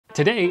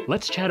Today,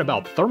 let's chat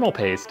about thermal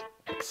paste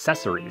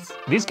accessories.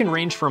 These can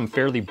range from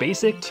fairly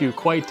basic to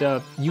quite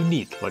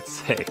unique, let's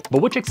say.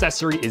 But which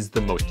accessory is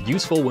the most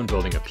useful when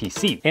building a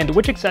PC? And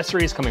which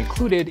accessories come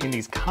included in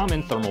these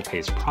common thermal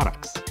paste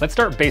products? Let's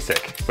start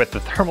basic with the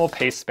thermal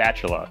paste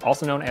spatula,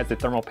 also known as the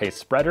thermal paste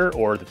spreader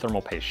or the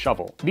thermal paste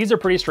shovel. These are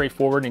pretty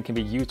straightforward and can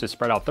be used to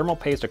spread out thermal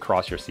paste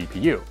across your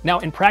CPU. Now,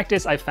 in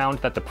practice, I found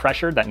that the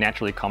pressure that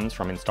naturally comes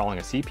from installing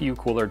a CPU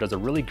cooler does a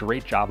really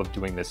great job of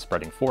doing this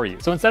spreading for you.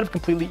 So instead of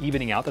completely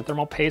evening out the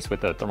thermal paste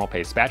with the thermal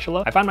paste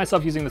spatula, I find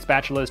myself using the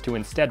spatulas to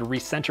instead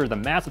recenter the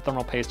mass of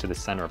thermal paste to the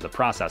center of the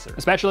processor.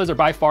 The spatulas are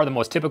by far the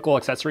most typical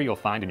accessory you'll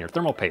find in your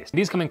thermal paste.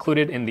 These come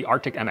included in the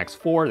Arctic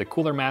MX4, the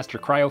Cooler Master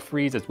Cryo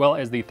Freeze, as well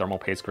as the thermal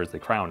paste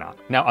Grizzly Cryonaut.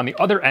 Now, on the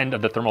other end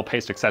of the thermal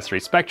paste accessory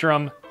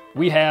spectrum,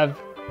 we have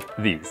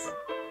these.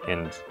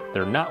 And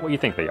they're not what you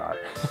think they are.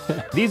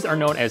 These are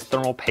known as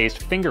thermal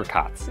paste finger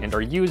cots and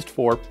are used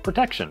for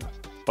protection.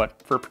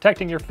 But for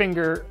protecting your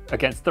finger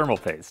against thermal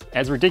paste.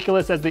 As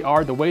ridiculous as they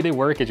are, the way they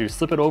work is you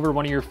slip it over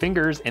one of your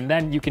fingers and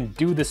then you can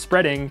do the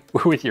spreading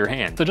with your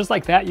hand. So just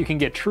like that, you can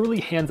get truly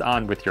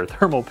hands-on with your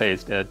thermal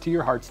paste to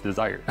your heart's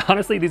desire.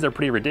 Honestly, these are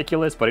pretty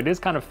ridiculous, but it is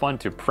kind of fun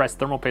to press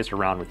thermal paste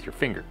around with your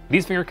finger.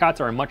 These finger cots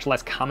are a much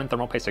less common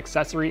thermal paste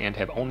accessory and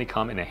have only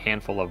come in a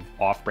handful of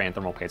off-brand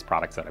thermal paste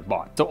products that I've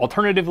bought. So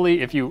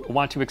alternatively, if you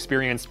want to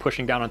experience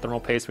pushing down on thermal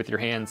paste with your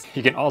hands,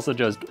 you can also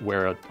just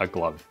wear a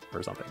glove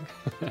or something.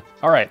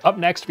 All right, up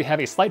next, we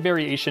have a slight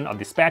variation of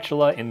the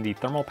spatula in the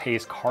thermal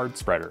paste card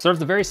spreader. It serves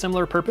the very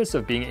similar purpose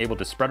of being able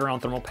to spread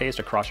around thermal paste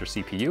across your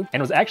CPU, and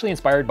was actually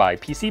inspired by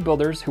PC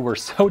builders who were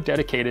so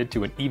dedicated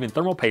to an even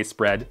thermal paste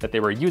spread that they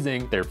were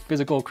using their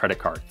physical credit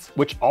cards,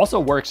 which also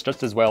works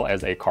just as well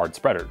as a card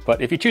spreader.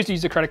 But if you choose to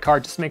use a credit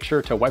card, just make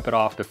sure to wipe it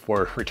off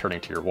before returning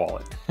to your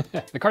wallet.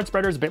 The card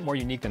spreader is a bit more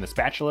unique than the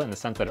spatula in the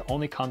sense that it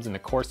only comes in the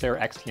Corsair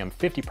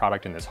XTM50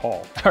 product in this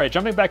haul. All right,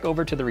 jumping back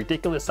over to the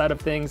ridiculous side of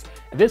things,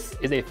 this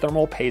is a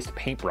thermal paste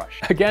paintbrush.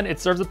 Again, it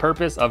serves the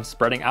purpose of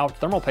spreading out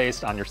thermal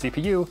paste on your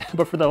CPU,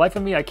 but for the life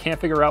of me, I can't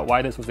figure out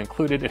why this was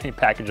included in a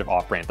package of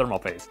off-brand thermal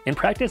paste. In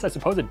practice, I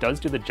suppose it does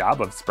do the job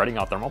of spreading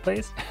out thermal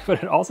paste,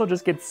 but it also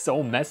just gets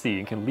so messy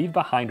and can leave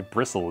behind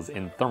bristles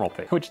in thermal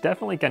paste, which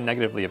definitely can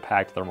negatively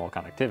impact thermal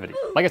conductivity.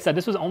 Like I said,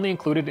 this was only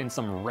included in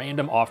some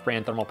random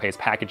off-brand thermal paste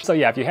package. So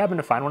yeah, if you happen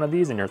to find one of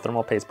these in your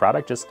thermal paste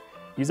product, just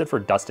use it for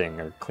dusting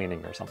or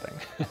cleaning or something.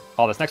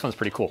 Oh, this next one's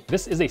pretty cool.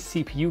 This is a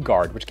CPU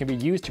guard, which can be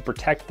used to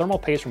protect thermal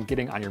paste from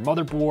getting on your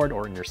motherboard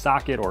or in your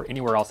socket or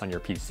anywhere else on your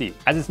PC.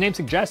 As its name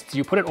suggests,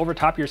 you put it over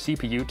top of your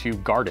CPU to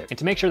guard it and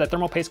to make sure that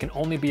thermal paste can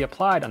only be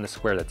applied on the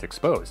square that's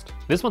exposed.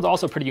 This one's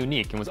also pretty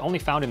unique and was only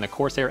found in the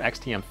Corsair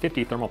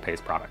XTM50 thermal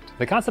paste product.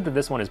 The concept of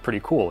this one is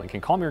pretty cool and can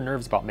calm your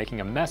nerves about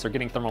making a mess or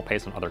getting thermal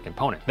paste on other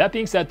components. That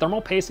being said,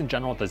 thermal paste in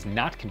general does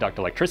not conduct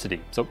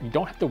electricity, so you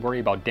don't have to worry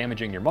about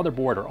damaging your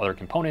motherboard or other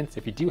components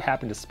if you do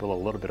happen to spill a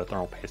little bit of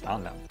thermal paste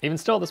on them. Even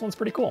still, this one's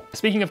pretty cool.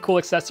 Speaking of cool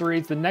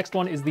accessories, the next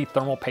one is the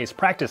thermal paste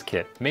practice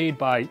kit made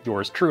by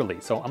yours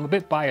truly. So I'm a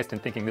bit biased in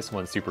thinking this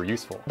one's super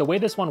useful. The way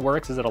this one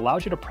works is it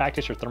allows you to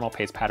practice your thermal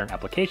paste pattern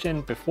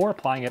application before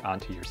applying it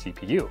onto your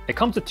CPU. It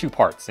comes with two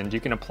parts, and you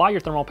can apply your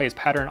thermal paste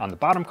pattern on the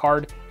bottom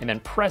card and then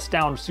press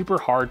down super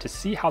hard to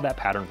see how that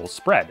pattern will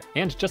spread.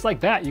 And just like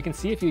that, you can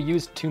see if you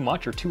use too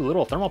much or too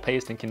little thermal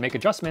paste and can make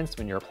adjustments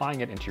when you're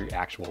applying it into your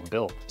actual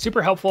build.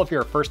 Super helpful if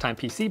you're a first-time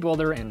PC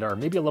builder and are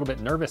maybe a little bit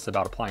nervous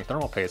about applying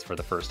thermal paste for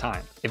the first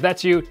time. If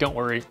that's you, don't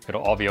worry,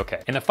 it'll all be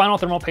okay. And the final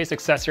thermal paste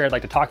accessory I'd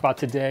like to talk about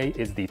today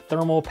is the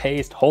thermal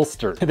paste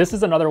holster. This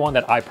is another one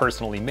that I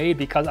personally made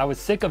because I was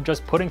sick of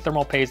just putting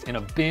thermal paste in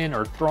a bin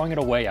or throwing it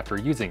away after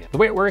using it. The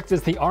way it works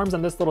is the arms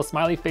on this little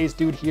smiley face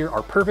dude here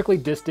are perfectly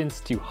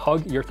distanced to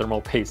hug your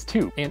thermal paste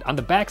too. And on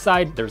the back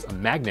side, there's a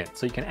magnet,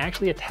 so you can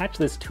actually attach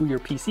this to your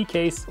PC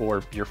case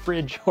or your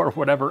fridge or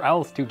whatever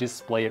else to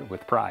display it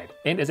with pride.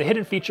 And as a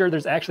hidden feature,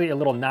 there's actually a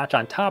little notch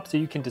on top so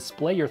you can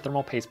display your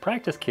thermal paste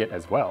practice kit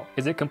as well.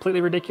 Is it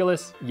completely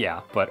ridiculous?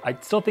 Yeah, but I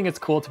still think it's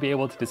cool to be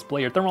able to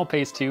display your thermal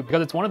paste too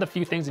because it's one of the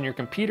few things in your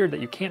computer that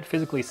you can't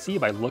physically see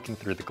by looking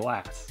through the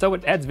glass. So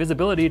it adds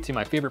visibility to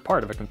my favorite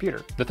part of a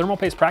computer. The thermal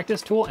paste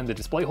practice tool and the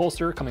display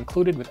holster come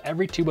included with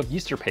every tube of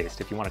yeaster paste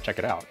if you want to check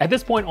it out. At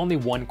this point, only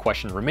one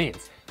question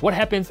remains. What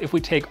happens if we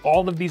take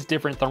all of these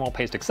different thermal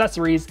paste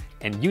accessories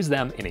and use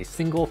them in a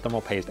single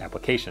thermal paste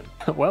application?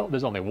 Well,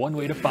 there's only one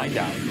way to find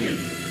out.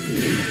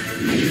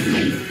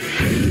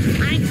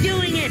 I'm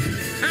doing it!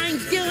 I'm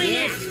doing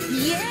it!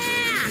 Yeah!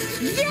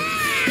 Yeah!